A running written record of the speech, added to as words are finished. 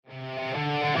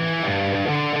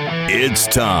It's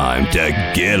time to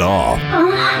get off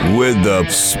with the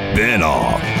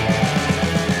Spin-Off.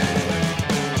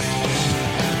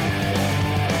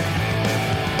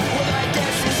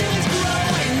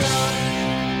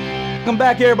 Welcome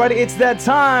back, everybody. It's that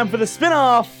time for the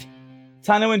Spin-Off.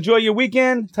 Time to enjoy your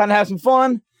weekend. Time to have some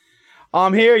fun.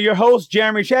 I'm here, your host,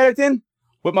 Jeremy Chatterton,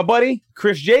 with my buddy,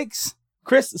 Chris Jakes.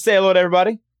 Chris, say hello to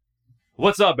everybody.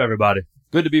 What's up, everybody?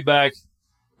 Good to be back.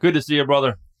 Good to see you,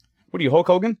 brother. What are you, Hulk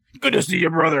Hogan? Good to see you,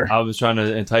 brother. I was trying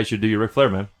to entice you to do your Ric Flair,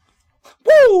 man.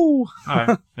 Woo! All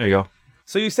right, there you go.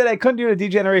 So you said I couldn't do the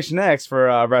D-Generation X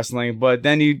for wrestling, but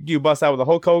then you bust out with a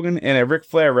Hulk Hogan and a Ric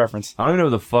Flair reference. I don't even know who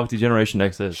the fuck D-Generation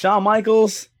X is. Shawn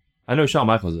Michaels. I know who Shawn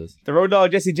Michaels is. The Road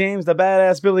Dogg Jesse James, the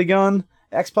badass Billy Gunn,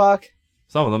 X-Pac.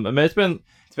 Some of them. I mean, it's been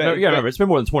remember, it's been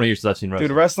more than 20 years since I've seen wrestling.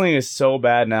 Dude, wrestling is so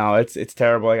bad now. It's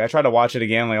terrible. Like, I tried to watch it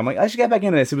again. I'm like, I should get back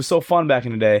into this. It was so fun back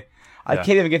in the day. I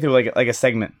can't even get through like a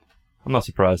segment. I'm not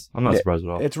surprised. I'm not surprised at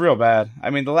all. It's real bad.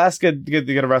 I mean, the last good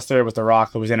wrestler was The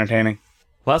Rock, who was entertaining.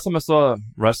 Last time I saw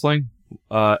wrestling,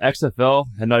 XFL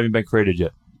had not even been created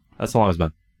yet. That's how long it's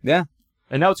been. Yeah.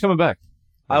 And now it's coming back.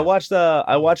 I watched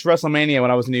WrestleMania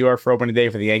when I was in New York for opening day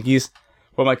for the Yankees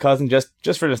with my cousin, just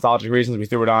for nostalgic reasons. We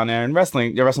threw it on there. And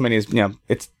WrestleMania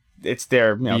is, it's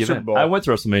their Super Bowl. I went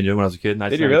to WrestleMania when I was a kid.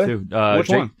 Did you really? Which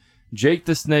one? Jake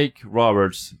the Snake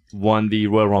Roberts won the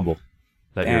Royal Rumble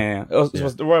that year.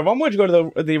 Was the Royal Rumble? Or did you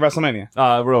go to the WrestleMania?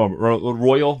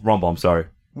 Royal Rumble. I'm sorry.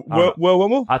 Royal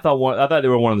Rumble? I thought they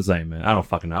were one and the same, man. I don't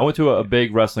fucking know. I went to a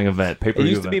big wrestling event, pay-per-view It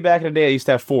used to be back in the day. It used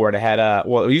to have four. They had it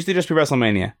used to just be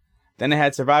WrestleMania. Then they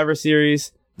had Survivor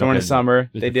Series during the summer.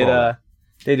 They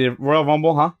did Royal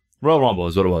Rumble, huh? Royal Rumble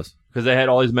is what it was. Because they had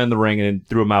all these men in the ring and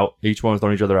threw them out. Each one was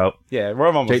throwing each other out. Yeah,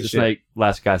 Royal Rumble. Jake the Snake,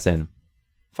 last guy standing.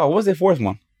 Fuck, what was the fourth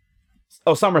one?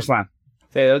 Oh, SummerSlam.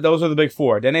 Those were the big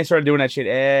four. Then they started doing that shit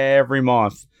every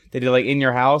month. They did like In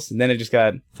Your House, and then it just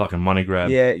got... Fucking money grab.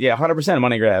 Yeah, 100%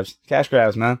 money grabs. Cash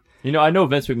grabs, man. You know, I know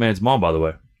Vince McMahon's mom, by the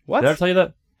way. What? Did I tell you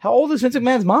that? How old is Vince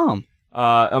McMahon's mom?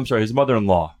 I'm sorry, his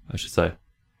mother-in-law, I should say.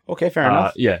 Okay, fair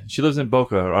enough. Yeah, she lives in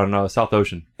Boca on South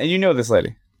Ocean. And you know this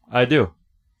lady? I do.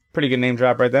 Pretty good name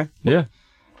drop right there. Yeah.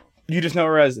 You just know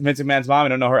her as Vince McMahon's mom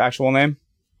and don't know her actual name?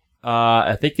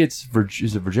 I think it's...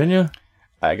 Is it Virginia?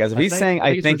 All right, guys, if he's saying,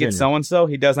 I think it's so-and-so,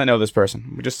 he does not know this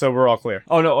person. Just so we're all clear.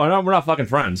 Oh, no, we're not fucking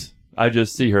friends. I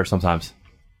just see her sometimes.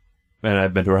 And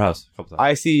I've been to her house a couple times.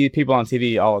 I see people on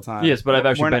TV all the time. Yes, but I've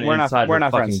actually been inside her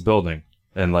fucking friends. building.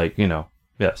 And, like,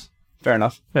 yes. Fair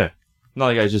enough. Yeah. Not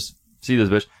like I just see this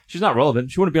bitch. She's not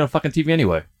relevant. She wouldn't be on fucking TV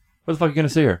anyway. Where the fuck are you going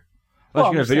to see her?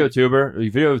 Unless you're going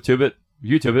to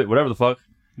YouTube it, whatever the fuck.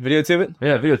 Videotube it?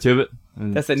 Yeah, videotube it.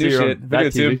 That's that new shit.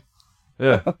 Videotube.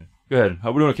 Yeah. Go ahead.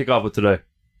 What do we want to kick off with today?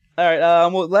 All right.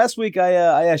 Well, last week I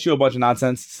asked you a bunch of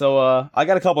nonsense, so I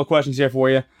got a couple of questions here for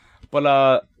you.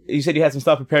 But you said you had some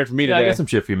stuff prepared for me today. Yeah, I got some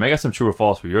shit for you, man. I got some true or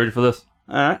false for you. You ready for this?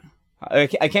 All right.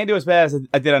 I can't do as bad as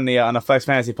I did on the Flex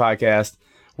Fantasy podcast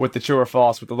with the true or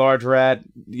false with the large rat,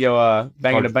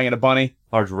 banging a bunny.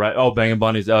 Large rat. Oh, banging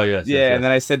bunnies. Oh, yes. Yeah, yes. And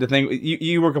then I said the thing.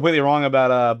 You were completely wrong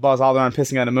about Buzz Aldrin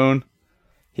pissing on the moon.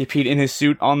 He peed in his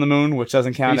suit on the moon, which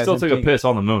doesn't count. He still took a piss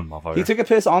on the moon, motherfucker. He took a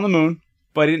piss on the moon,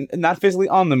 but not physically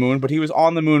on the moon, but he was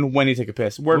on the moon when he took a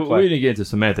piss. Wordplay. We didn't get into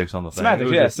semantics on the thing.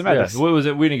 Semantics. Yeah, what was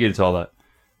it? We didn't get into all that.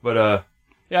 But,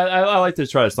 I like to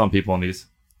try to stump people on these.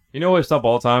 You know what I stump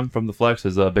all the time from the Flex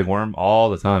is Big Worm? All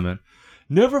the time, man.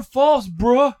 Never false,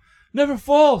 bruh. Never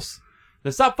false.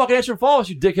 Then stop fucking answering false,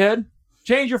 you dickhead.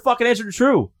 Change your fucking answer to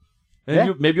true.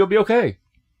 And maybe you'll be okay.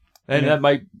 And that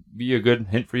might be a good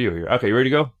hint for you here. Okay, you ready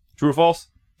to go? True or false?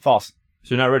 False.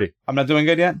 So you're not ready? I'm not doing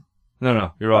good yet?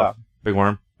 No. You're off. Big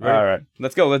Worm. All right.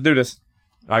 Let's go. Let's do this.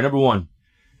 All right, number one.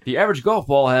 The average golf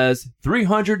ball has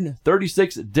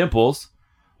 336 dimples,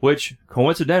 which,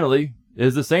 coincidentally,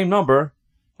 is the same number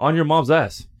on your mom's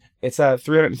ass. It's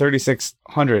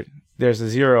 33600. There's a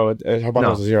zero. Her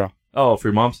bundle's a zero. Oh, for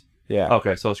your mom's? Yeah.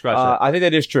 Okay, so scratch that. I think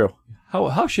that is true. How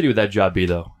shitty would that job be,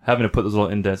 though? Having to put those little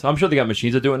indents. I'm sure they got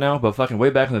machines that do it now, but fucking way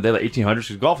back in the day, like 1800s,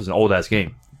 because golf is an old-ass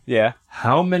game. Yeah.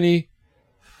 How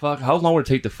long would it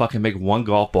take to fucking make one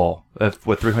golf ball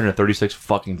with 336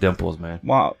 fucking dimples, man?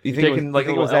 Wow. You think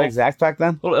it was that exact back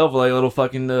then? Little elf, like little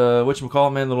fucking,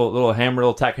 whatchamacallit, man? Little hammer,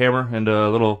 little tack hammer, and a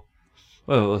little...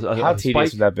 How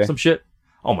tedious would that be? Some shit.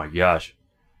 Oh my gosh.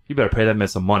 You better pay that man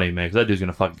some money, man, because that dude's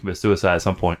going to fucking commit suicide at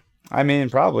some point. I mean,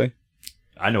 probably.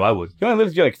 I know I would. You only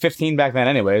lived to be like 15 back then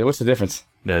anyway. What's the difference?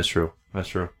 Yeah, that's true.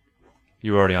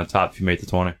 You were already on top if you made the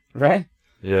 20. Right?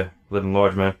 Yeah, living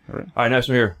large, man. Right. All right, next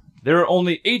one here. There are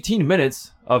only 18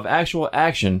 minutes of actual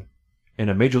action in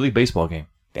a Major League Baseball game.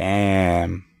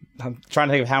 Damn. I'm trying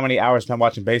to think of how many hours I spent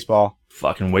watching baseball.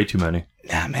 Fucking way too many.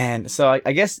 Nah, man. So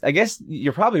I guess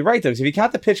you're probably right though. Because if you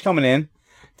count the pitch coming in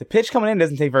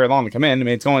doesn't take very long to come in. I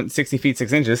mean, it's going 60 feet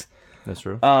 6 inches. That's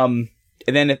true. And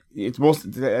then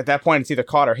at that point it's either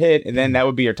caught or hit, and then that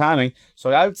would be your timing.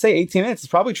 So I would say 18 minutes is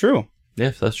probably true.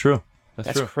 Yeah, that's true.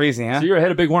 That's true. Crazy, huh? So you're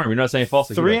ahead of Big Worm. You're not saying false.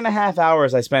 3.5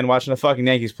 hours I spend watching the fucking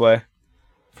Yankees play.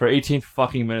 For 18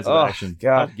 fucking minutes of action.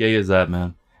 God. How gay is that,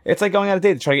 man? It's like going out of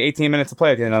date to try to get 18 minutes to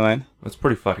play at the end of the night. That's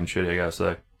pretty fucking shitty, I gotta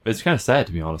say. It's kind of sad,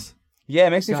 to be honest. Yeah,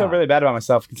 it makes me feel really bad about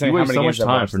myself considering You how waste many so games much I've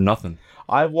time watched. for nothing.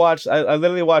 I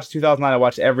literally watched 2009. I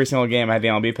watched every single game. I had the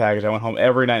MLB package. I went home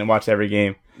every night and watched every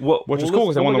game, which was cool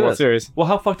because I won the World Series. Well,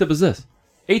 how fucked up is this?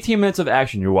 18 minutes of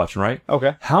action you're watching, right?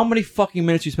 Okay. How many fucking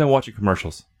minutes you spend watching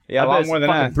commercials? Yeah, a lot more than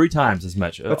that. 3 times as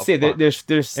much. Let's see. There's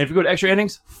and if you go to extra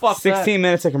innings, 16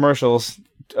 minutes of commercials.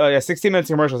 16 minutes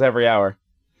of commercials every hour.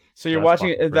 So you're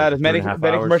watching about as many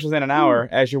commercials in an hour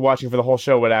as you're watching for the whole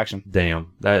show with action.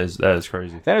 Damn, that is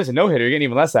crazy. That is a no-hitter. You're getting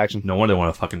even less action. No wonder they want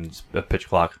a fucking pitch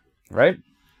clock. Right?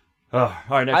 All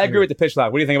right, next I agree with the pitch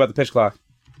clock. What do you think about the pitch clock?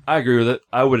 I agree with it.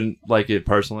 I wouldn't like it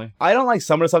personally. I don't like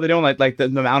some of the stuff they're doing, like the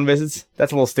mound visits.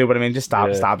 That's a little stupid. I mean, just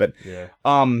stop it. Yeah.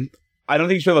 I don't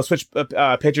think you should be able to switch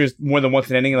pitchers more than once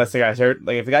an inning unless the guy's hurt.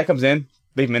 Like if the guy comes in,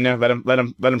 leave him in there, let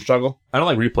him struggle. I don't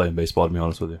like replay in baseball, to be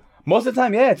honest with you. Most of the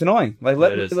time, yeah, it's annoying. Like,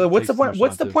 what's the point?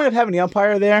 What's the point of having the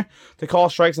umpire there to call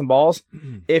strikes and balls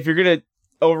if you're gonna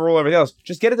overrule everything else?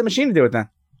 Just get the machine to do it then.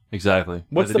 Exactly.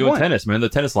 What's they the do point? In tennis, man? The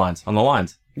tennis lines on the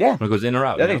lines. Yeah, when it goes in or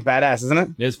out. That thing's badass, isn't it?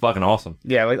 It's fucking awesome.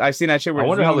 Yeah, like I've seen that shit. Where I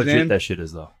wonder how legit in. that shit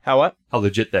is, though. How what? How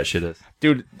legit that shit is,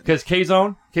 dude. Because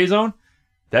K-Zone,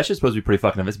 that shit's supposed to be pretty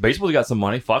fucking obvious. Baseball's got some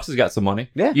money. Fox has got some money.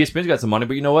 Yeah. ESPN's got some money.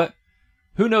 But you know what?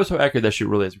 Who knows how accurate that shit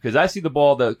really is? Because I see the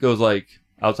ball that goes like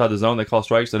outside the zone, they call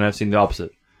strikes, and I've seen the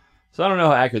opposite. So I don't know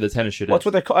how accurate the tennis shit is. What's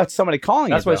what they're that's somebody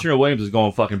calling That's it. why though. Serena Williams is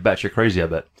going fucking batshit crazy, I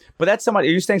bet. But that's somebody.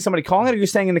 Are you saying somebody calling it, or are you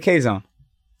saying in the K zone?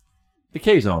 The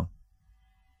K-Zone.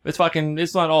 It's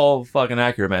not all fucking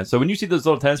accurate, man. So when you see those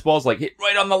little tennis balls like hit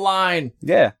right on the line,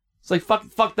 yeah, it's like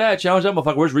fuck that. Challenge that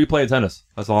motherfucker. Where's replay in tennis?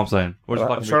 That's all I'm saying. Where's the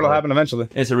fucking I'm sure it'll happen eventually.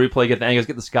 Instant replay, get the angles,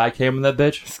 get the sky cam in that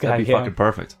bitch. That'd be cam. fucking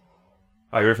perfect.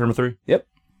 All right, you ready for number 3? Yep.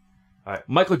 All right.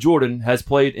 Michael Jordan has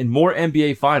played in more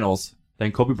NBA finals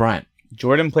than Kobe Bryant.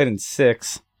 Jordan played in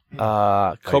 6. Kobe.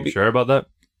 Are you sure about that?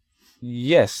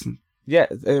 Yes. Yeah.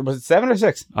 Was it 7 or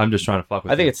 6? I'm just trying to fuck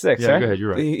with you. I think it's 6. Yeah, right? go ahead.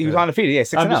 You're right. He was undefeated. Yeah,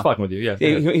 6. I'm just fucking with you. Yeah.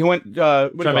 He went.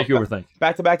 Trying to make you overthink.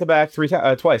 Back to back 3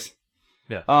 times, twice.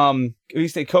 Yeah. He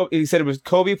said it was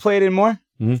Kobe played in more.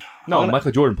 Mm-hmm. No,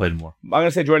 Michael Jordan played in more. I'm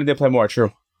gonna say Jordan did play more.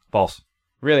 True. False.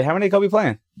 Really? How many did Kobe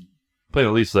playing? Played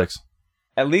at least 6.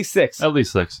 At least 6. At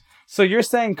least 6. So you're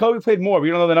saying Kobe played more, but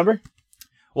you don't know the number?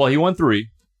 Well, he won 3,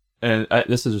 and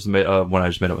this is just one I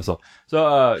just made up myself.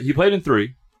 So he played in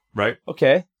 3, right?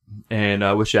 Okay. And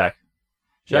with Shaq.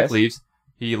 Shaq leaves.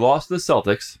 He lost to the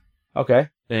Celtics. Okay.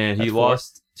 And he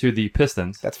lost to the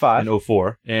Pistons. That's 5. In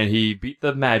 04. And he beat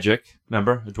the Magic.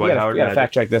 Remember? Dwight Howard You gotta Magic.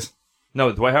 fact check this.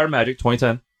 No, Dwight Howard Magic,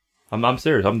 2010. I'm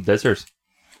serious. I'm dead serious.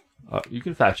 You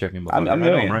can fact check me. I'm I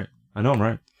know I'm right. I know I'm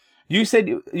right. You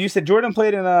said Jordan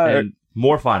played in and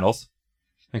more finals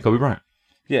than Kobe Bryant.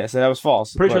 Yeah, so that was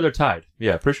false. Pretty sure they're tied.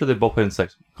 Yeah, pretty sure they both played in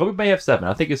 6. Kobe may have 7.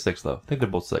 I think it's 6 though. I think they're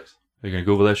both 6. Are you gonna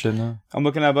Google that shit now? I'm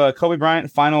looking up Kobe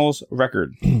Bryant finals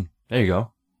record. There you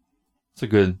go. It's a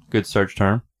good search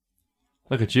term.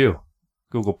 Look at you,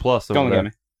 Google Plus over Don't look there. at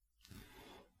me.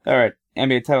 All right,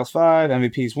 NBA titles 5,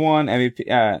 MVPs 1,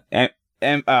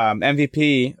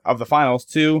 MVP of the finals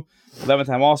 2,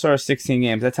 11-time All-Star, 16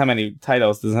 games. That's how many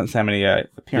titles. Doesn't how many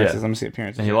appearances. Yeah. Let me see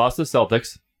appearances. And he lost to the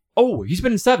Celtics. Oh, he's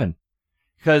been in 7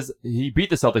 because he beat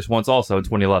the Celtics once also in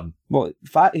 2011. Well,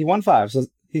 5. He won 5, so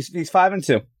he's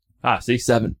 5-2. Ah, see,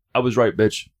 7. I was right,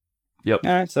 bitch. Yep.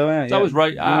 All right, so yeah, I was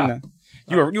right.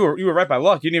 You were right by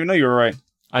luck. You didn't even know you were right.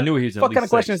 I knew he was in What at least kind of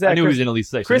question 6. is that? I knew Chris, he was in at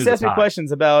least 6. Chris asked me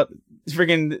questions about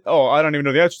freaking. Oh, I don't even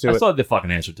know the answer to it. I still had the fucking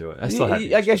answer to it. I still had.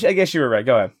 I guess you were right.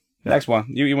 Go ahead. Yeah. Next one.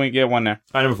 You won't get one there.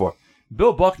 All right, number 4.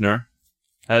 Bill Buckner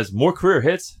has more career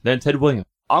hits than Ted Williams.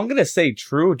 I'm gonna say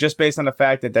true, just based on the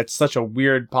fact that that's such a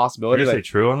weird possibility. You're gonna say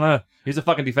true on that? He's a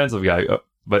fucking defensive guy,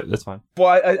 but that's fine.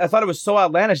 Well, I thought it was so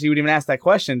outlandish you would even ask that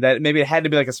question that maybe it had to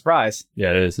be like a surprise.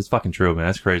 Yeah, it is. It's fucking true, man.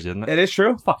 That's crazy, isn't it? It is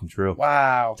true. It's fucking true.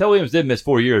 Wow. Ted Williams did miss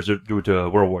 4 years due to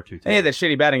World War II. And he had that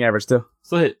shitty batting average too.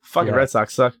 Still hit. Fucking Red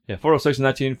Sox suck. Yeah, 406 in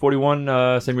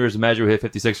 1941. Same year as the Magic, who hit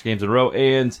 56 games in a row,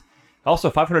 and also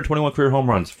 521 career home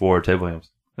runs for Ted Williams.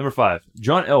 Number 5.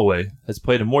 John Elway has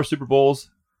played in more Super Bowls.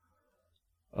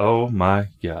 Oh my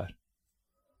God.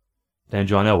 Than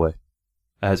John Elway.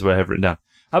 That's what I have written down.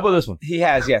 How about this one? He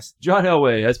has, yes. John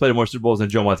Elway has played in more Super Bowls than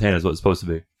Joe Montana is what it's supposed to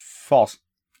be. False.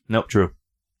 Nope, true.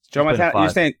 Joe He's played in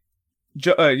Montana.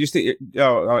 You're 5. saying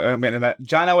I mean that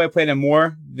John Elway played in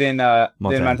more than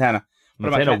Montana.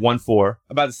 What Montana won 4.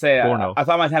 About to say, 4-0. I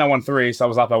thought Montana won 3, so I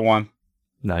was off by 1.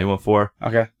 No, he won 4.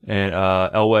 Okay. And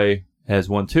Elway has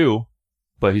won 2,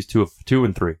 but he's 2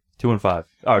 and 3. 2 and 5.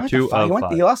 Or What 2 the fuck? of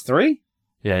 5. He lost 3?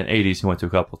 Yeah, in 80s he went to a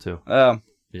couple too. Yeah.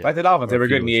 Like the Dolphins, they Or were a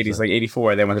good few, in the I should 80s, say. like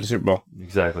 84. They went to the Super Bowl.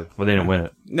 Exactly. Well, they didn't win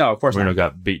it. No, of course Marino not.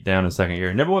 got beat down in the second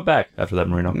year. Never went back after that,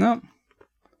 Marino. No. All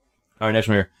right, next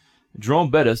one here. Jerome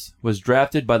Bettis was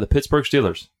drafted by the Pittsburgh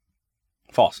Steelers.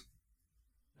 False.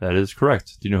 That is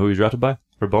correct. Do you know who he was drafted by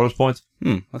for bonus points?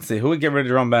 Let's see. Who would get rid of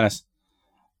Jerome Bettis?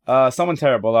 Someone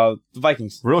terrible. The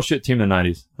Vikings. Real shit team in the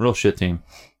 90s. Real shit team.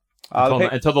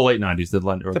 Until the late 90s.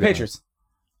 The Patriots.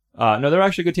 No, they're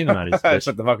actually a good team in the 90s.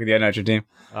 What the fuck with the NHL team?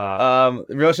 Uh,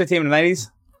 Real shit team in the 90s?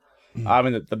 I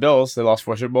mean, the Bills, they lost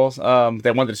 4 Super Bowls.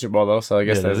 They won the Super Bowl, though, so I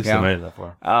guess yeah, that doesn't count. made it that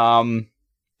far.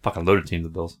 Fucking loaded team, the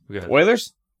Bills. Go ahead.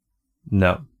 Oilers?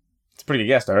 No. It's a pretty good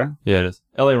guess, though, right? Yeah, it is.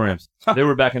 LA Rams. They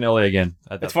were back in LA again.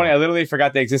 It's funny, I literally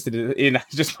forgot they existed. I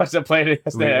just watched them play it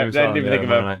yesterday. I didn't even think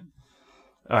about it.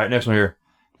 All right, next one here.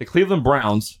 The Cleveland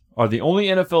Browns are the only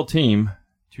NFL team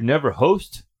to never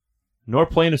host nor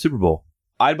play in a Super Bowl.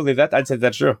 I believe that. I'd say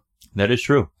that's true. That is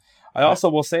true. I also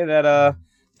will say that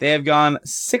they have gone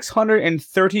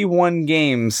 631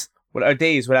 days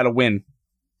without a win.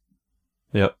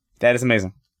 Yep. That is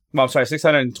amazing. Well, I'm sorry,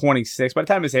 626. By the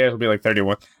time this airs, it'll be like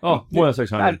 31. Oh, more than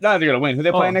 600. Not they're going to win. Who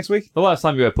they playing next week? The last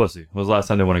time you had pussy was the last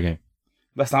time they won a game.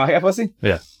 Last time I got pussy?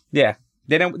 Yeah. Yeah.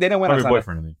 They didn't win on Your Sunday.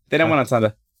 boyfriend, I mean. They didn't win on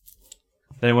Sunday.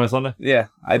 They didn't win on Sunday? Yeah,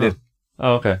 I did.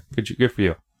 Oh, okay. Good for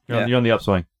you. You're on the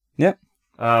upswing. Yep.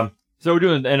 So we're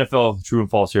doing the NFL true and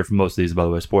false here for most of these, by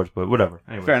the way, sports, but whatever.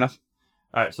 Anyway. Fair enough.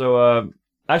 All right, so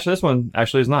actually, this one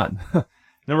actually is not.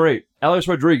 Number 8, Alex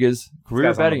Rodriguez, career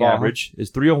This guy's on the batting ball, average is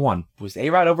 301. Was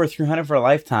A-Rod over 300 for a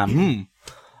lifetime?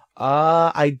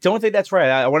 I don't think that's right.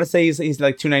 I want to say he's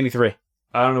like 293.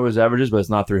 I don't know what his average is, but it's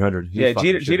not 300. He's Yeah,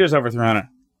 fucking shitty. Jeter's over 300.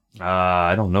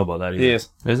 I don't know about that either. He is.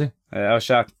 Is he? I was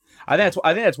shocked. I think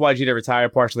that's why Jeter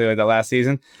retired partially like that last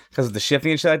season because of the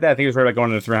shifting and shit like that. I think he was worried about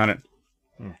going under 300.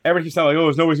 Everybody keeps saying like, "Oh,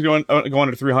 there's no way he's going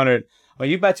under 300." Well,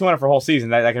 you bet 200 for a whole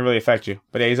season. That can really affect you.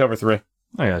 But yeah, he's over 3.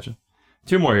 I gotcha.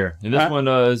 2 more here, and this one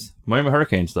is Miami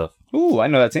Hurricane stuff. Ooh, I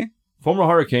know that team. Former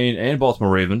Hurricane and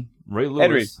Baltimore Raven Ray Lewis.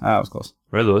 Ed Reed. That was close.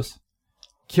 Ray Lewis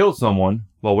killed someone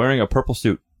while wearing a purple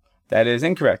suit. That is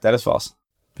incorrect. That is false.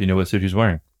 Do you know what suit he's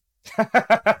wearing?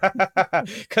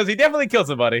 Because he definitely killed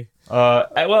somebody.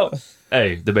 Well,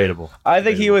 hey, debatable. I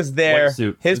think he was there. White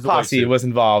suit. His It was a white posse suit. was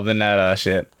involved in that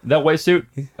shit. That white suit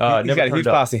He's never got a turned huge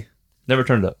up. posse. Never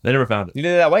turned up. They never found it. You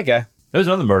know that white guy There was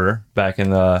another murder back in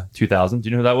 2000. Do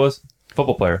you know who that was?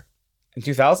 Football player. in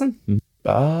 2000?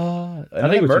 I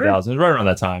think it was 2000. It was right around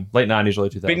that time. Late 90s, early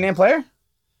 2000s. Big name player?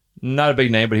 Not a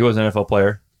big name, but he was an NFL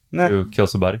player Nah, who killed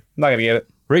somebody. I'm not gonna get it.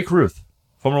 Ray Caruth,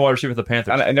 former wide receiver for the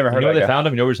Panthers. I never heard You know of where they that guy. found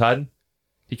him? You know where he was hiding?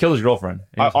 He killed his girlfriend.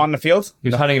 He was, On the field? he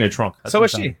was hiding in a trunk. That's So what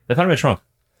was they found she. him. They found him in a trunk.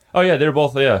 Oh, yeah, they were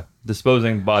both,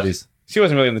 disposing bodies. She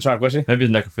wasn't really in the trunk, was she? Maybe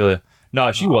it was necrophilia.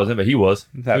 No, she wasn't, but he was.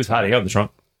 He That's was hiding out in the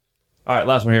trunk. All right,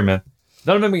 last one here, man.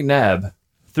 Donovan McNabb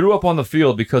threw up on the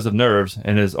field because of nerves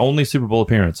in his only Super Bowl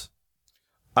appearance.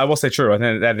 I will say true. I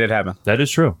think that did happen. That is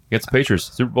true. Against the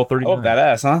Patriots, Super Bowl 39. Oh, that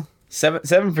ass, huh?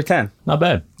 7 for 10. Not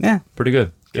bad. Yeah. Pretty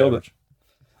good. Killed it.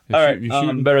 All right, You're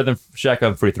shooting better than Shaq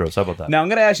on free throws. How about that? Now I'm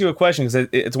gonna ask you a question because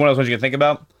it's one of those ones you can think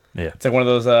about. Yeah. It's like one of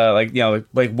those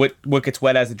like what gets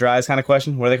wet as it dries kind of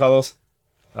question. What do they call those?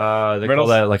 They Riddles? call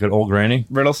that like an old granny.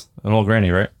 Riddles? An old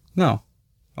granny, right? No.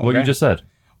 What you just said.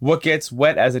 What gets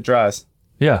wet as it dries?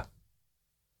 Yeah.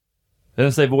 It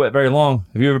doesn't stay wet very long.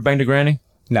 Have you ever banged a granny?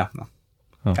 No.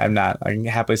 Oh. I'm not. I can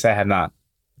happily say I have not.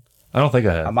 I don't think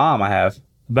I have. A mom, I have. I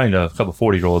banged a couple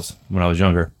 40-year-olds when I was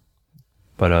younger.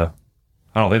 But I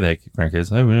don't think they have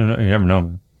grandkids. You never know,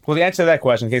 man. Well, the answer to that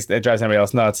question, in case it drives anybody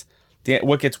else nuts,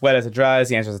 what gets wet as it dries?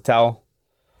 The answer is a towel.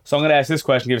 So I'm going to ask this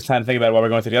question, give us time to think about it while we're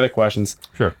going through the other questions.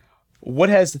 Sure. What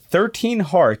has 13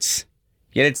 hearts,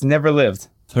 yet it's never lived?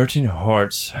 13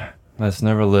 hearts that's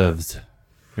never lived.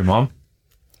 Your mom?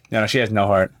 No, she has no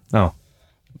heart. No.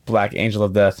 Black angel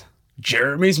of death.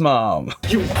 Jeremy's mom.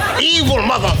 You evil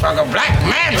motherfucker, black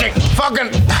magic, fucking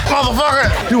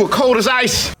motherfucker. You were cold as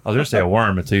ice. I was going to say a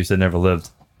worm until you said never lived.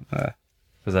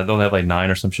 Because I don't have like 9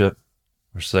 or some shit.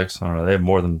 Or 6. I don't know. They have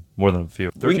more than a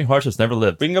few. 13 hearts that's never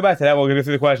lived. We can go back to that. We'll go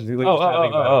through the questions.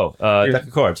 Deck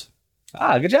of cards.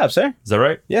 Ah, good job, sir. Is that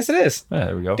right? Yes, it is. Yeah,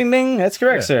 there we go. Ding, ding. That's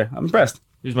correct, Yeah. sir. I'm impressed.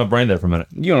 Use my brain there for a minute.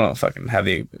 You don't fucking have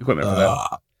the equipment for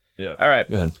that. Yeah. All right.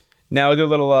 Go ahead. Now we'll do a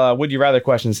little would you rather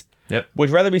questions. Yep. Would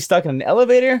you rather be stuck in an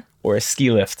elevator or a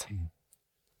ski lift?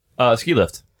 Ski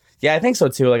lift. Yeah, I think so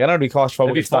too. Like I don't want to be claustrophobic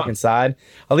That'd be and stuck fun. inside.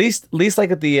 At least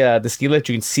like at the ski lift,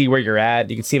 you can see where you're at.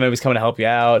 You can see if anybody's coming to help you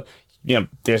out. You know,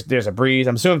 there's a breeze.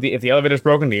 I'm assuming if the elevator's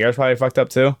broken, the air's probably fucked up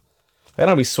too. I don't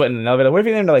want to be sweating in an elevator. What if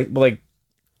you're in like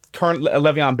current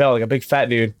Le'Veon Bell, like a big fat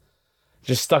dude,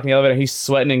 just stuck in the elevator? He's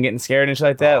sweating and getting scared and shit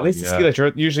like that. At least the ski lift,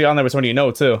 you're usually on there with somebody you know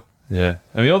too. Yeah.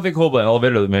 I mean, the only thing cool about an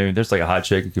elevator, maybe there's like a hot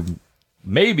chick you could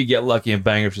maybe get lucky and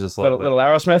bang if she's a slut. Little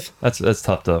Aerosmith. That's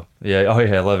tough though. Yeah. Oh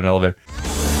yeah, I love an elevator.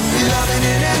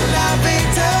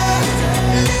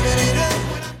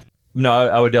 No,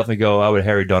 I would definitely go. I would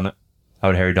Harry Dunn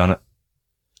it.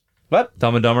 What?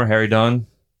 Dumb and Dumber, Harry Dunn.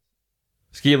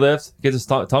 Ski lift, gets his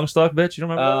tongue stuck, bitch. You don't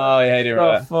remember? Oh yeah, I do. Oh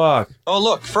Right. fuck! Oh,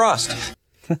 look, frost.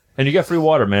 And you get free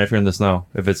water, man, if you're in the snow.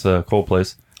 If it's a cold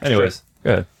place. Anyways,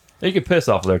 good. And you can piss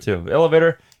off of there too.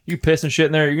 Elevator, you piss and shit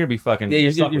in there. You're gonna be fucking. Yeah,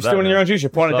 you're stuck with that, stewing man. your own juice. You're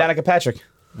pouring it down like a Patrick.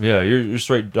 Yeah, you're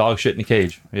straight dog shit in a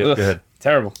cage. Yeah, go Ugh, ahead.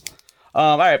 Terrible.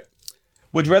 All right.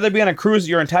 Would you rather be on a cruise with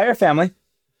your entire family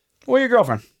or your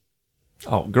girlfriend?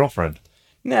 Oh, girlfriend.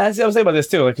 Nah, I was thinking about this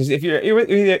too. Because if you're,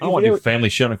 I don't want to do family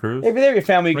shit on a cruise. if you're there with your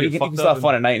family, Pretty you can fucked still have up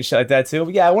fun at night and shit like that too.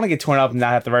 But yeah, I want to get torn up and not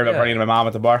have to worry about Yeah. running into my mom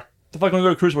at the bar. The fuck when we go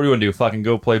to a cruise, what do you want to do? Fucking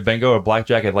go play bingo or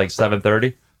blackjack at like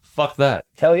 7:30? Fuck that.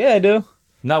 Hell yeah, I do.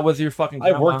 Not with your fucking.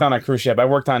 I worked on a cruise ship. I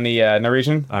worked on the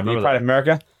Norwegian, I remember the Pride that. of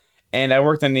America, and I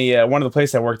worked in the one of the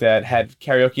places I worked at had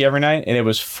karaoke every night, and it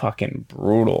was fucking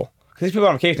brutal. Because these people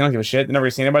on vacation don't give a shit. They never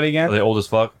see anybody again. Are they old as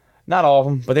fuck? Not all of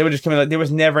them, but they would just come in. Like, there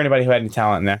was never anybody who had any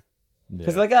talent in there.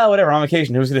 Because they're like, oh, whatever, I'm on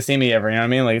vacation. Who's gonna see me ever? You know what I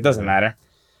mean? Like, it doesn't matter.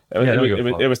 It was, Yeah, don't give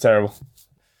a fuck. it was terrible.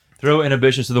 Throw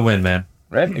inhibitions to the wind, man.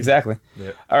 Right? Exactly.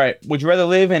 Yeah. All right. Would you rather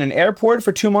live in an airport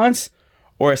for 2 months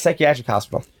or a psychiatric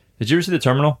hospital? Did you ever see The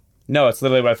Terminal? No, it's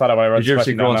literally what I thought about. I wrote Did you ever this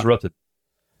see question Girl down. Interrupted?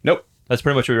 Nope. That's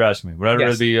pretty much what you're asking me. Would I rather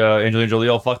Yes. be Angelina Jolie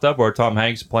all fucked up or Tom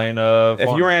Hanks playing If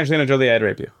you were Angelina Jolie, I'd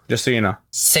rape you. Just so you know.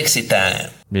 Sexy time.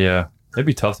 Yeah. It'd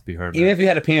be tough to be her. Even Man. if you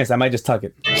had a penis, I might just tuck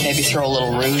it. Maybe throw a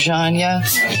little rouge on ya.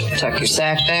 Tuck your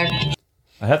sack back.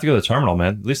 I have to go to The Terminal,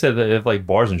 man. At least they have like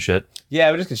bars and shit.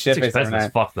 Yeah, we just get shit It's faced every expensive as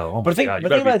night. fuck, though. Oh But my think- god,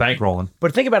 but you better be think bankrolling.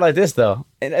 But think about it like this, though,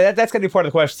 and that's gonna be part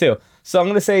of the question too. So I'm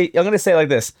gonna say it like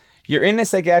this: you're in the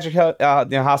psychiatric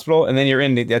hospital, and then you're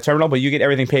in the terminal, but you get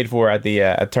everything paid for at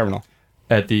the terminal.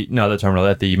 At the Terminal,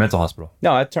 at the mental hospital.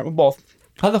 No, at both.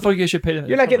 How the fuck you get shit paid?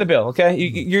 You're not getting a bill, okay?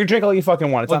 You drink all you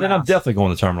fucking want. It's Well, on then the I'm house. definitely going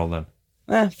to the Terminal then.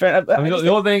 Fair enough. I mean,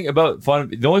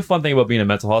 the only fun thing about being in a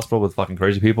mental hospital with fucking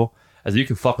crazy people is that you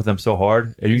can fuck with them so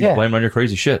hard and you can Yeah. blame it on your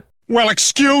crazy shit. Well,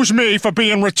 excuse me for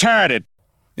being retarded.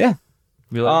 yeah.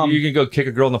 Be like, you can go kick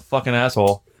a girl in the fucking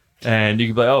asshole and you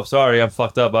can be like, oh, sorry, I'm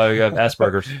fucked up. I have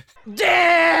Asperger's.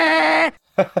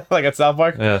 Like at South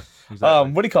Park. Yeah.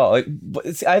 Exactly. What do you call it?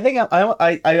 But I think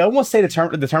I almost say the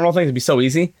terminal thing would be so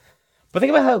easy, but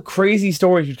think about how crazy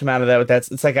stories would come out of that with that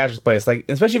psychiatrist place. Like,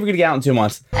 especially if you're gonna get out in 2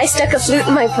 months. I stuck a flute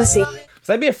in my pussy.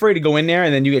 So I'd be afraid to go in there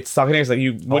and then you get stuck in there. So like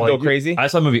you would go crazy. I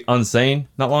saw the movie Unsane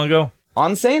not long ago.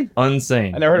 Unsane?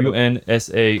 Unsane. I never heard of it.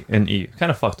 UNSANE. Kind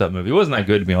of fucked up movie. It wasn't that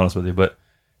good, to be honest with you, but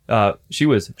she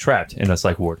was trapped in a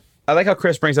psych ward. I like how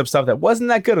Chris brings up stuff that wasn't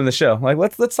that good on the show. Like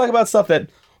let's talk about stuff that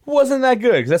wasn't that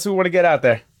good because that's what we want to get out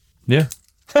there. Yeah.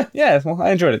 Yeah, well,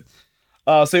 I enjoyed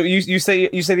it. So you say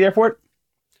the airport?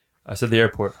 I said the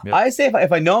airport. Yep. I say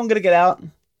if I know I'm gonna get out,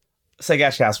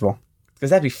 psychiatric hospital, because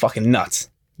that'd be fucking nuts.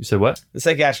 You said what? The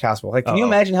psychiatric hospital. Like, can you Uh-oh.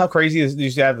 imagine how crazy you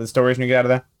should have the stories when you get out of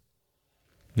there?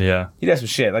 Yeah, You'd have some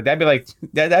shit. Like that'd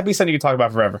be something you could talk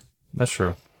about forever. that's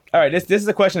true. All right, this is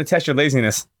a question to test your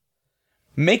laziness.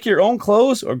 Make your own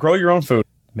clothes or grow your own food.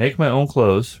 Make my own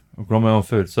clothes or grow my own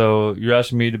food. So you're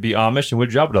asking me to be Amish, and what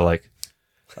job would I like?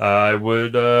 I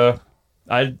would.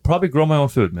 I'd probably grow my own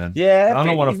food, man. Yeah, I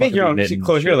don't want to make your own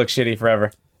clothes. You're gonna look shitty forever.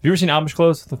 Have you ever seen Amish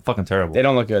clothes? They're fucking terrible. They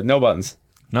don't look good. No buttons.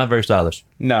 Not very stylish.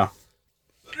 No.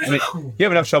 I mean, you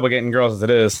have enough trouble getting girls as it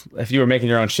is. If you were making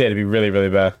your own shit, it'd be really, really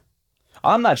bad.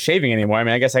 I'm not shaving anymore. I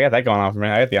mean, I guess I got that going on for me.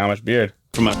 I got the Amish beard.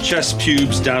 From my chest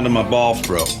pubes down to my ball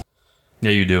throat.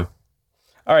 Yeah, you do.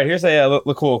 All right, here's a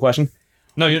cool question.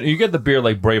 No, you get the beard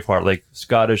like Braveheart, like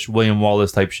Scottish William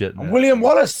Wallace type shit. Man. William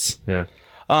Wallace. Yeah.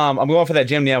 I'm going for that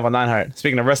Jim Neville Neidhart.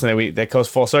 Speaking of wrestling, that goes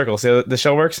full circle. See how the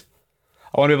show works?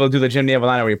 I want to be able to do the Jim Neville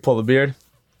Neidhart where you pull the beard.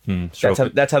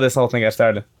 That's how this whole thing got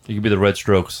started. You could be the Red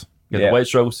Strokes. You got Yeah. the White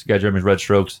Strokes. You got Jeremy's Red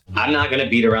Strokes. I'm not gonna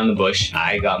beat around the bush.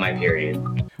 I got my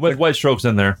period. With White Strokes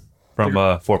in there from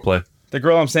Foreplay. The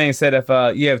girl I'm saying said if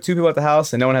you have two people at the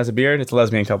house and no one has a beard, it's a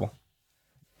lesbian couple.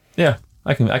 Yeah,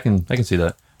 I can see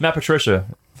that. Matt Patricia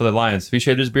for the Lions. If he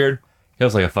shaved his beard, he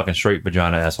looks like a fucking straight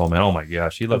vagina asshole, man. Oh my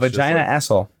gosh, he A looks just vagina like-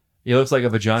 asshole. He looks like a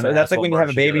vagina. So that's like when you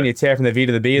have a baby and you tear from the V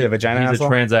to the B, the vagina He's asshole? a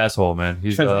trans asshole, man.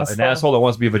 He's an asshole that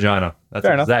wants to be a vagina. That's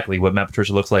Fair enough. exactly what Matt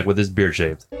Patricia looks like with his beard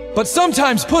shaved. But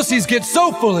sometimes pussies get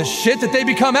so full of shit that they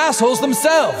become assholes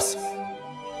themselves.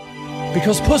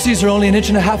 Because pussies are only an inch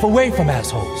and a half away from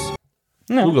assholes.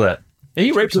 No. Google that. Yeah,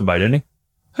 he raped somebody, didn't he?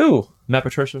 Who? Matt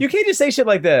Patricia? You can't just say shit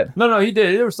like that. No, he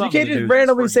did. There was You something. can't to just do.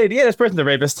 randomly say, yeah, this person's a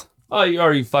rapist. Oh,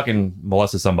 you fucking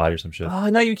molested somebody or some shit. Oh,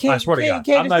 no, you can't. I swear to you God.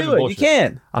 can't I'm just not do even it. bullshit. You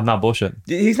can't. I'm not bullshit.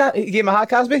 He's not. He gave him a hot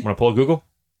Cosby? Want to pull a Google?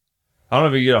 I don't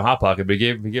know if you get a hot pocket, but he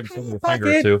gave him something with a finger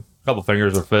or two. A couple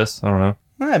fingers or fists. I don't know.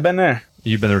 I've been there.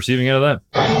 You've been the receiving end of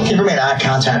that? You ever made eye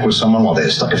contact with someone while they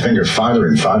stuck a finger farther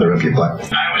and farther up your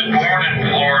butt? I was born in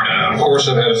Florida. Of course,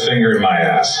 I've had a finger in my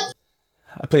ass.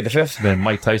 I played the fifth. Been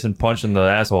Mike Tyson punching the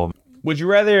asshole. Would you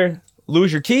rather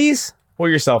lose your keys or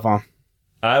your cell phone?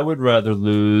 I would rather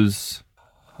lose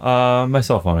my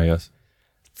cell phone, I guess.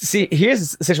 See,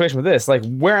 here's the situation with this. Like,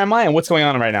 where am I and what's going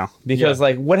on right now? Because,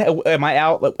 like, what am I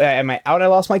out? Am I out? I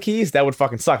lost my keys. That would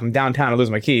fucking suck. I'm downtown. I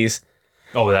lose my keys.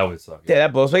 Oh, that would suck. Yeah,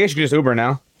 that blows. I guess you can just Uber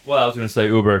now. Well, I was going to say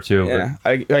Uber too. Yeah,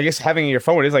 I guess having your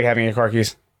phone is like having your car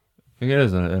keys. But it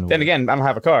is. In a Then way. again, I don't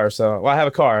have a car, so I have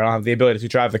a car. I don't have the ability to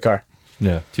drive the car.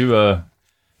 Yeah. Yeah,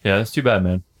 that's too bad,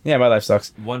 man. Yeah, my life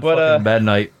sucks. One fucking bad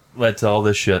night led to all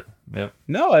this shit. Yep.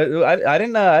 No, I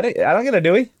didn't. I don't get a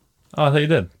Dewey. Oh, I thought you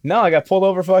did. No, I got pulled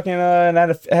over fucking and I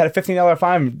had a $15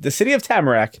 fine. The city of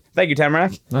Tamarack. Thank you,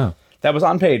 Tamarack. Oh. That was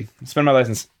unpaid. Spend my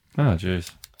license. Oh,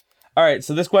 jeez. All right,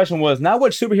 so this question was not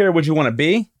what superhero would you want to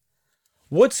be?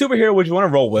 What superhero would you want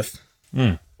to roll with?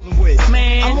 Man,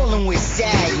 I'm rolling with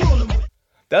Sally.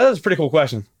 That was a pretty cool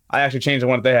question. I actually changed the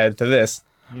one that they had to this.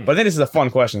 But I think this is a fun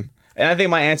question. And I think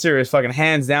my answer is fucking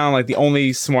hands down like the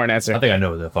only smart answer. I think I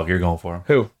know what the fuck you're going for.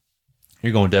 Who?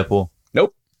 You're going Deadpool.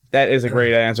 Nope. That is a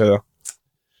great answer though.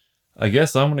 I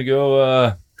guess I'm gonna go.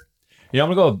 I'm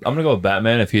gonna go with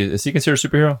Batman. Is he considered a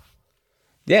superhero?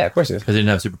 Yeah, of course he is. Because he didn't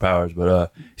have superpowers,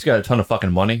 but he's got a ton of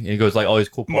fucking money. And he goes like all these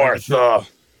cool parties. Martha.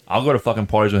 I'll go to fucking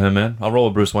parties with him, man. I'll roll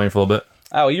with Bruce Wayne for a little bit.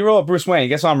 Oh, you roll with Bruce Wayne.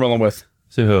 Guess what I'm rolling with?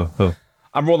 See who?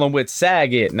 I'm rolling with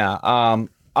Saget now.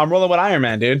 I'm rolling with Iron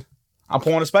Man, dude. I'm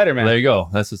pulling a Spider-Man. There you go.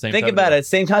 That's the same. Think about it.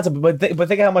 Same concept, but think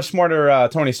of how much smarter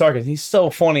Tony Stark is. He's so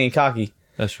funny and cocky.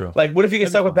 That's true. Like, what if you get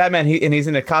stuck with Batman and he's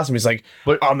in a costume? He's like,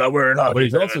 I'm not wearing up. But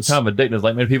he's also kind of a dick and is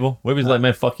like, man, people. What if he's like,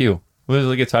 man, fuck you? What if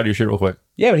he get tired of your shit real quick?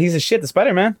 Yeah, but he's a shit, the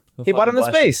Spider-Man. He bought him to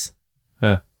space.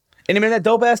 Yeah. And he made that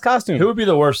dope-ass costume. Who would be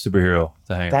the worst superhero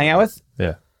to hang out with?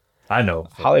 Yeah. I know.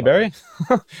 Halle Berry?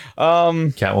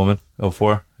 Catwoman,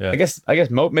 04. Yeah. I guess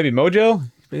maybe Mojo?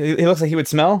 He looks like he would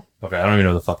smell. Okay, I don't even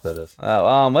know what the fuck that is.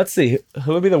 Let's see.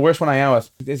 Who would be the worst one I am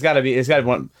with? It's gotta be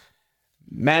one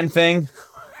Man Thing.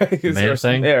 Man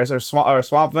Thing? Yeah, or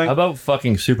Swamp Thing. How about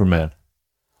fucking Superman?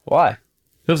 Why?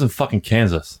 He lives in fucking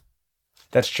Kansas.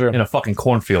 That's true. In a fucking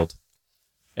cornfield.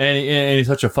 And he's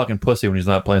such a fucking pussy when he's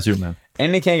not playing Superman.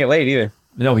 And he can't get laid either.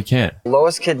 No, he can't.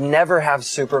 Lois could never have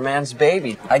Superman's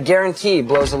baby. I guarantee he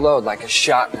blows a load like a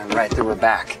shotgun right through her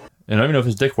back. And I don't even know if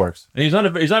his dick works. And he's not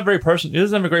very he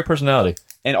doesn't have a great personality.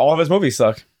 And all of his movies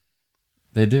suck.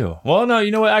 They do. Well, no,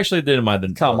 you know what? Actually, they didn't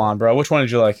mind. Come on, bro. Which one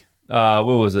did you like? What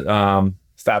was it?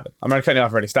 Stop it. I'm gonna cut you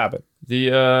off already. Stop it.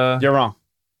 You're wrong.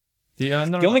 The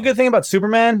only good thing about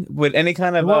Superman with any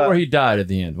kind of the one where he died at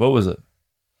the end. What was it?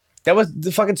 That was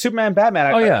the fucking Superman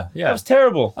Batman. Oh yeah. That was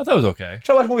terrible. I thought it was okay. I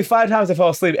tried to watch the movie 5 times. I fell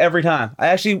asleep every time. I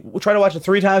actually tried to watch it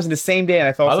 3 times in the same day, and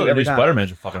I fell asleep every time.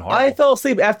 Spider-Man's fucking horrible. I fell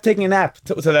asleep after taking a nap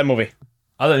to that movie.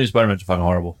 I thought the new Spider-Man's fucking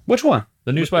horrible. Which one?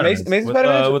 The new Spider-Man. Amazing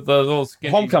Spider-Man? With the little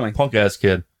skinny Homecoming. punk-ass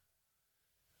kid.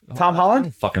 Tom Holland? I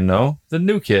don't fucking know. The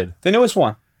new kid. The newest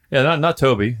one. Yeah, not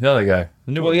Toby. The other guy.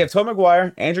 The new one. You have Tobey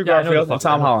Maguire, Andrew Garfield, and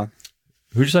Tom Holland.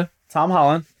 Who'd you say? Tom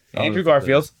Holland, Andrew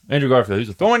Garfield. Andrew Garfield.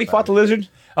 He's the one when he fought the lizard?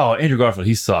 Oh, Andrew Garfield.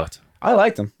 He sucked. I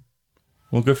liked him.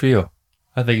 Well, good for you.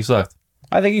 I think he sucked.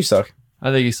 I think you suck.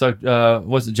 I think he sucked.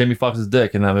 What's it? Jamie Foxx's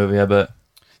dick in that movie, I bet.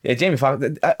 Yeah, Jamie Foxx.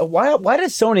 Why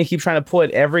does Sony keep trying to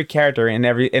put every character in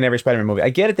every Spider-Man movie? I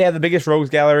get it. They have the biggest rogues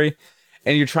gallery,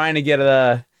 and you're trying to get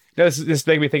a... This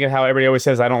makes me think of how everybody always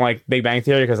says I don't like Big Bang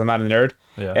Theory because I'm not a nerd.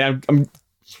 Yeah. And I'm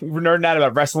nerding out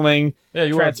about wrestling. Yeah,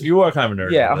 you are kind of a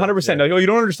nerd. Yeah, 100%. Yeah. No, you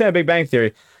don't understand Big Bang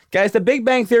Theory. Guys, the Big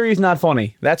Bang Theory is not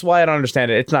funny. That's why I don't understand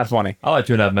it. It's not funny. I like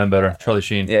 2.5 Men better. Charlie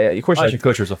Sheen. Yeah, of course. Ashton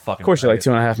Kutcher's a fucking... Of course you like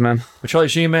 2.5 Men. But Charlie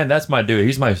Sheen, man, that's my dude.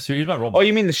 He's my role model. Oh,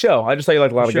 you mean the show? I just thought you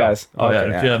liked a lot of guys. Oh,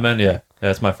 okay, yeah. 2.5 Men, yeah.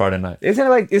 That's my Friday night. Isn't it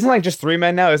like just 3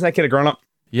 men now? Isn't that kid a grown-up?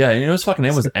 Yeah, you know his fucking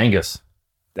name was Angus.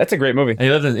 That's a great movie.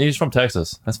 And he's from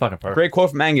Texas. That's fucking perfect. Great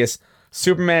quote from Angus.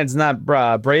 Superman's not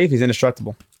brave, he's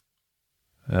indestructible.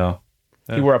 Yeah.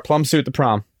 He wore a plum suit to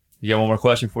prom. You got one more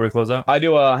question before we close out? I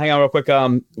do. Hang on real quick.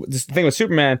 This thing with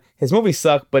Superman, his movies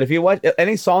suck, but if you watch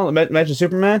any song that mentions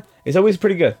Superman, it's always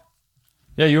pretty good.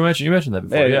 Yeah, you mentioned that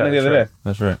before. Yeah, the other day.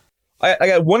 That's right. I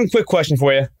got one quick question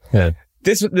for you. Yeah.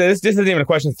 This isn't even a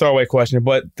question, it's a throwaway question,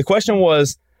 but the question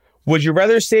was, would you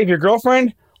rather save your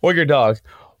girlfriend or your dog?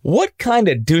 What kind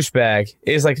of douchebag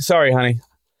is like, sorry, honey,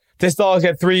 this dog's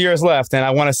got 3 years left and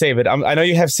I want to save it. I know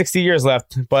you have 60 years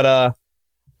left, but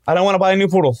I don't want to buy a new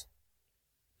poodle.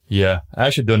 Yeah, I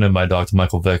actually donated my dog to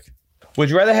Michael Vick. Would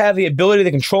you rather have the ability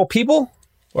to control people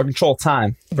or control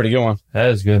time? Pretty good one. That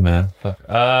is good, man. Fuck.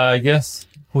 I guess.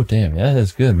 Oh, damn. Yeah, that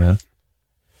is good, man.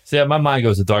 See, my mind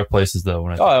goes to dark places, though.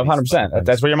 When 100%.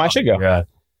 That's where your mind should go. Yeah.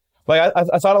 Like,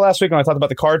 I thought it last week when I talked about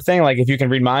the card thing. Like, if you can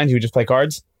read minds, you would just play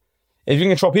cards. If you can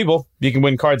control people, you can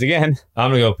win cards again.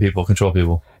 I'm going to go people. Control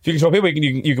people. If you control people,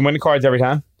 you can win the cards every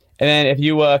time. And then if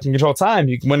you can control time,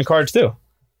 you can win the cards too.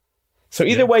 So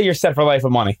either way, you're set for life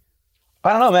with money.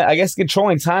 I don't know, man. I guess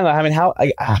controlling time, I mean,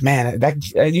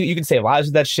 you can save lives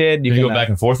with that shit. You can go back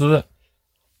and forth with it?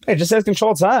 It just says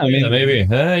control time. I mean, maybe.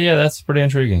 Yeah, that's pretty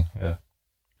intriguing. Yeah.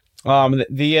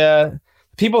 The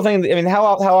people think, I mean, how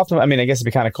often, I mean, I guess it'd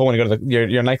be kind of cool when you go to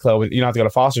your nightclub, you don't have to go to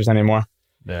Foster's anymore.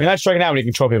 Yeah. You're not striking out when you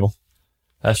control people.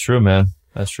 That's true, man.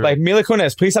 That's true. Like Mila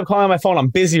Kunis, please stop calling on my phone. I'm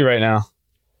busy right now.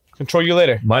 Control you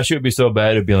later. My shit would be so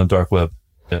bad it'd be on the dark web.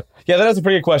 Yeah, that was a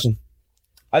pretty good question.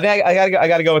 I think I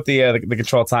gotta go with the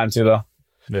control time too, though.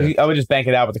 Yeah. I would just bank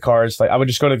it out with the cards. Like I would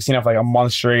just go to the casino for like a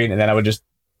month straight, and then I would just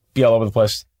be all over the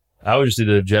place. I would just do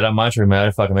the Jedi mind trick, man.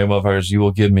 If I can make motherfuckers, you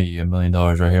will give me $1 million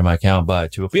right here in my account by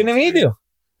 2. But you don't even need to.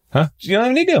 Huh? You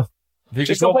don't even need to.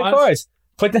 Just go play cards.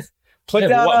 Put down.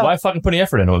 Why fucking put any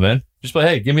effort into it, man? Just play.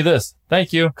 Hey, give me this.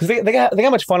 Thank you. Because they got how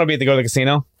much fun it would be to go to the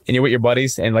casino and you're with your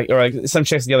buddies and like some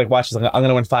chicks you like watches. Like, I'm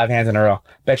gonna win 5 hands in a row.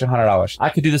 Bet you $100. I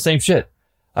could do the same shit.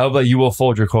 I would be like, you will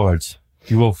fold your cards.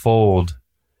 You will fold.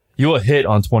 You will hit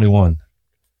on 21.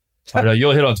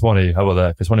 You'll hit on 20. How about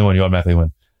that? Because 21, you automatically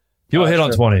win. You will hit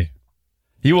on 20.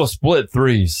 You will split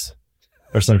threes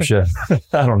or some shit.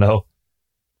 I don't know.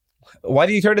 Why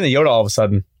do you turn into Yoda all of a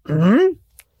sudden? Mm-hmm.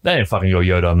 That ain't fucking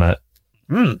Yoda on that.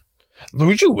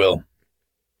 Which you will.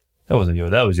 That wasn't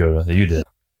Yoda. That was Yoda that you did.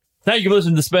 Thank you for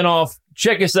listening to Spinoff.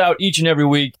 Check us out each and every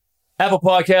week. Apple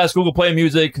Podcasts, Google Play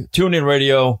Music, TuneIn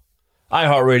Radio,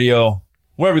 iHeartRadio,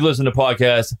 wherever you listen to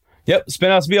podcasts. Yep,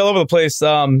 Spinoffs be all over the place.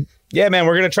 Yeah, man,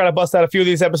 we're going to try to bust out a few of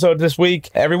these episodes this week.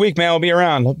 Every week, man, we'll be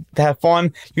around to have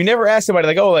fun. You never ask somebody,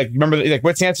 like, oh, like, remember, like,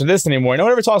 what's the answer to this anymore? No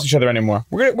one ever talks to each other anymore.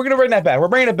 We're gonna bring that back. We're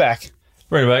bringing it back.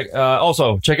 Bring it back.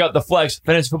 Also, check out the Flex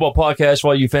Fantasy Football Podcast for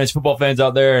all you fantasy football fans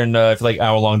out there. And if you like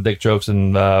hour-long dick jokes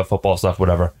and football stuff,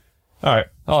 whatever. All right.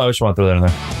 Oh, I just want to throw that in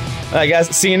there. All right,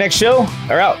 guys. See you next show.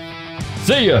 Or out.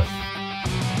 See ya.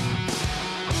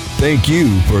 Thank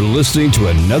you for listening to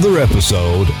another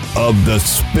episode of The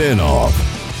Spinoff.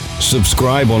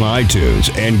 Subscribe on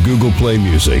iTunes and Google Play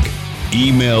Music.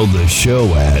 Email the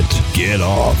show at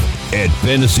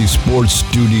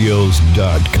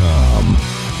getoff@fantasysportsstudios.com.